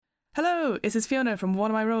Hello, this is Fiona from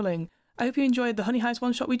What Am I Rolling? I hope you enjoyed the Honey Heist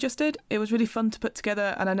one-shot we just did. It was really fun to put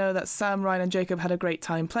together, and I know that Sam, Ryan and Jacob had a great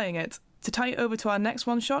time playing it. To tie it over to our next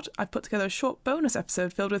one-shot, I've put together a short bonus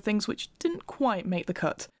episode filled with things which didn't quite make the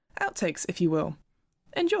cut. Outtakes, if you will.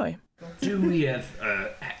 Enjoy. Do we have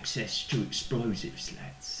access to explosives,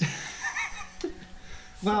 lads?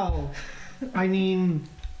 Well, I mean,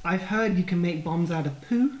 I've heard you can make bombs out of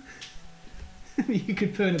poo. You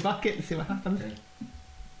could poo in a bucket and see what happens.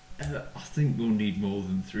 I think we'll need more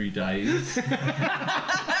than 3 days. I'm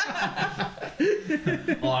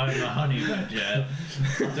a honey badger.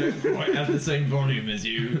 I don't quite have the same volume as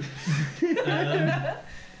you.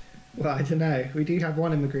 Well, I don't know. We do have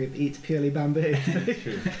one in the group that eats purely bamboo.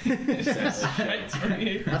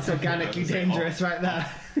 That's organically dangerous right there.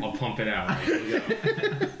 I'll pump it out.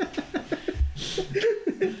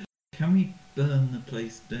 Can we burn the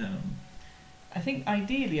place down? I think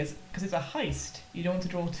ideally, because it's a heist, you don't want to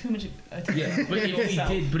draw too much attention. Yeah,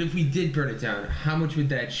 but if we did burn it down, how much would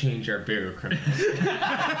that change our burial criminals?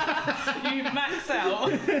 You max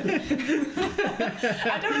out. I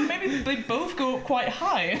don't know, maybe they both go up quite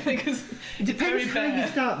high because It depends how you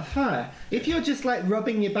start the fire. If you're just like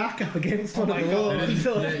rubbing your back up against one of the walls,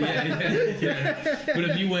 yeah. But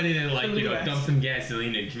if you went in and dumped some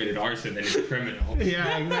gasoline and committed arson, then it's a criminal.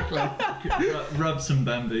 Yeah, exactly. Rub some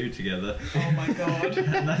bamboo together. Oh my god.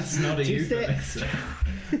 That's not a 2 sticks.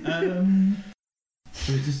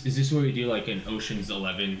 So is this where we do like an Ocean's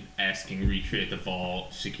 11 asking recreate the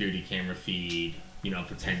vault, security camera feed,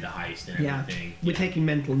 pretend to heist and everything? We're taking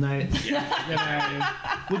mental notes.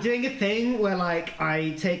 Yeah. We're doing a thing where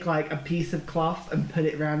I take a piece of cloth and put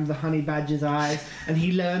it around the honey badger's eyes, and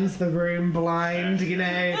he learns the room blind, so he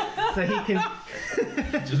can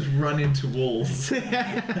just run into walls the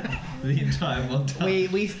entire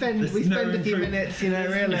montage. We spend a few minutes,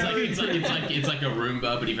 really. It's like a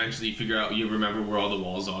Roomba, but eventually you figure out, you remember where all the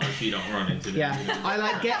walls are, so you don't run into them. Yeah,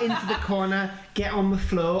 I get into the corner, get on the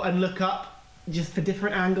floor, and look up just for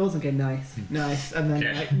different angles and go nice, and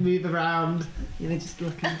then move around, just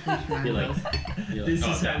looking for different angles. This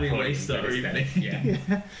is how we waste our evening.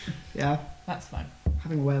 Yeah. That's fine.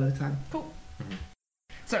 Having a whale of a time. Cool.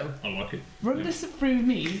 So, I like it. run this through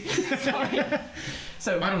me. Sorry.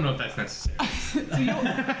 So I don't know if that's necessary.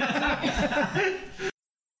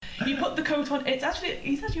 You put the coat on. He's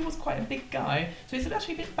actually was quite a big guy, so it's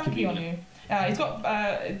actually a bit baggy on you. He's got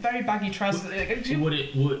very baggy trousers.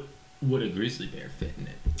 Would a grizzly bear fit in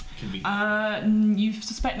it? You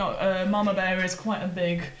suspect not. Mama bear is quite a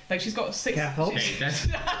big. She's got 6. Careful. Hey, that's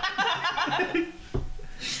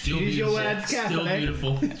still Use beautiful. your words Still carefully.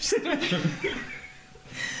 beautiful.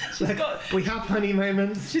 We have honey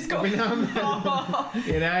moments. She's got. It's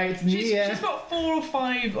New Year. She's got 4 or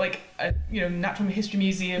 5 Natural History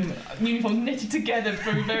Museum uniforms knitted together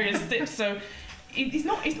from various zips. So. He's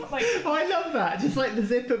not like. Oh, I love that. Just like the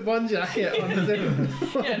zip of one jacket on the zip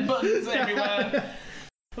of yeah, and buttons everywhere.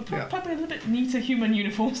 But probably a little bit neater human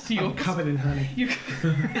uniforms to yours. I'm covered in honey.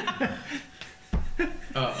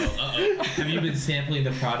 Have you been sampling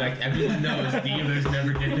the product? Everyone knows dealers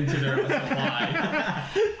never dip into their own supply.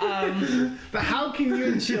 But how can you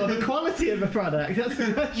ensure the quality of the product? That's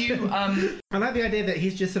the question. I like the idea that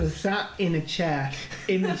he's just sort of sat in a chair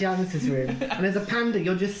in the janitor's room, and as a panda,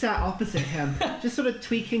 you're just sat opposite him, just sort of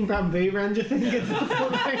tweaking bamboo around your fingers or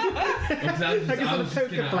something. I was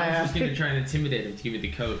just gonna try and intimidate him to give me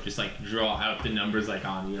the code. Just draw out the numbers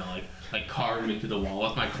on, carve him into the wall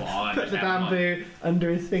with my claw. And put the bamboo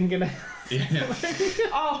under his fingernails. Yeah.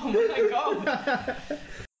 Oh my god.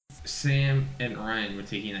 Sam and Ryan were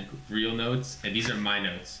taking real notes, and these are my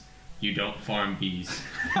notes. You don't farm bees.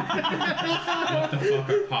 What the fuck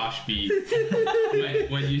are posh bees?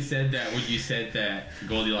 When you said that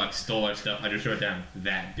Goldilocks stole our stuff, I just wrote down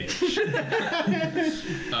that bitch.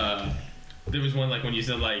 There was one when you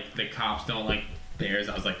said the cops don't like bears,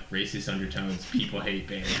 I was racist undertones, people hate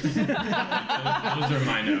bears. Those are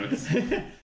my notes.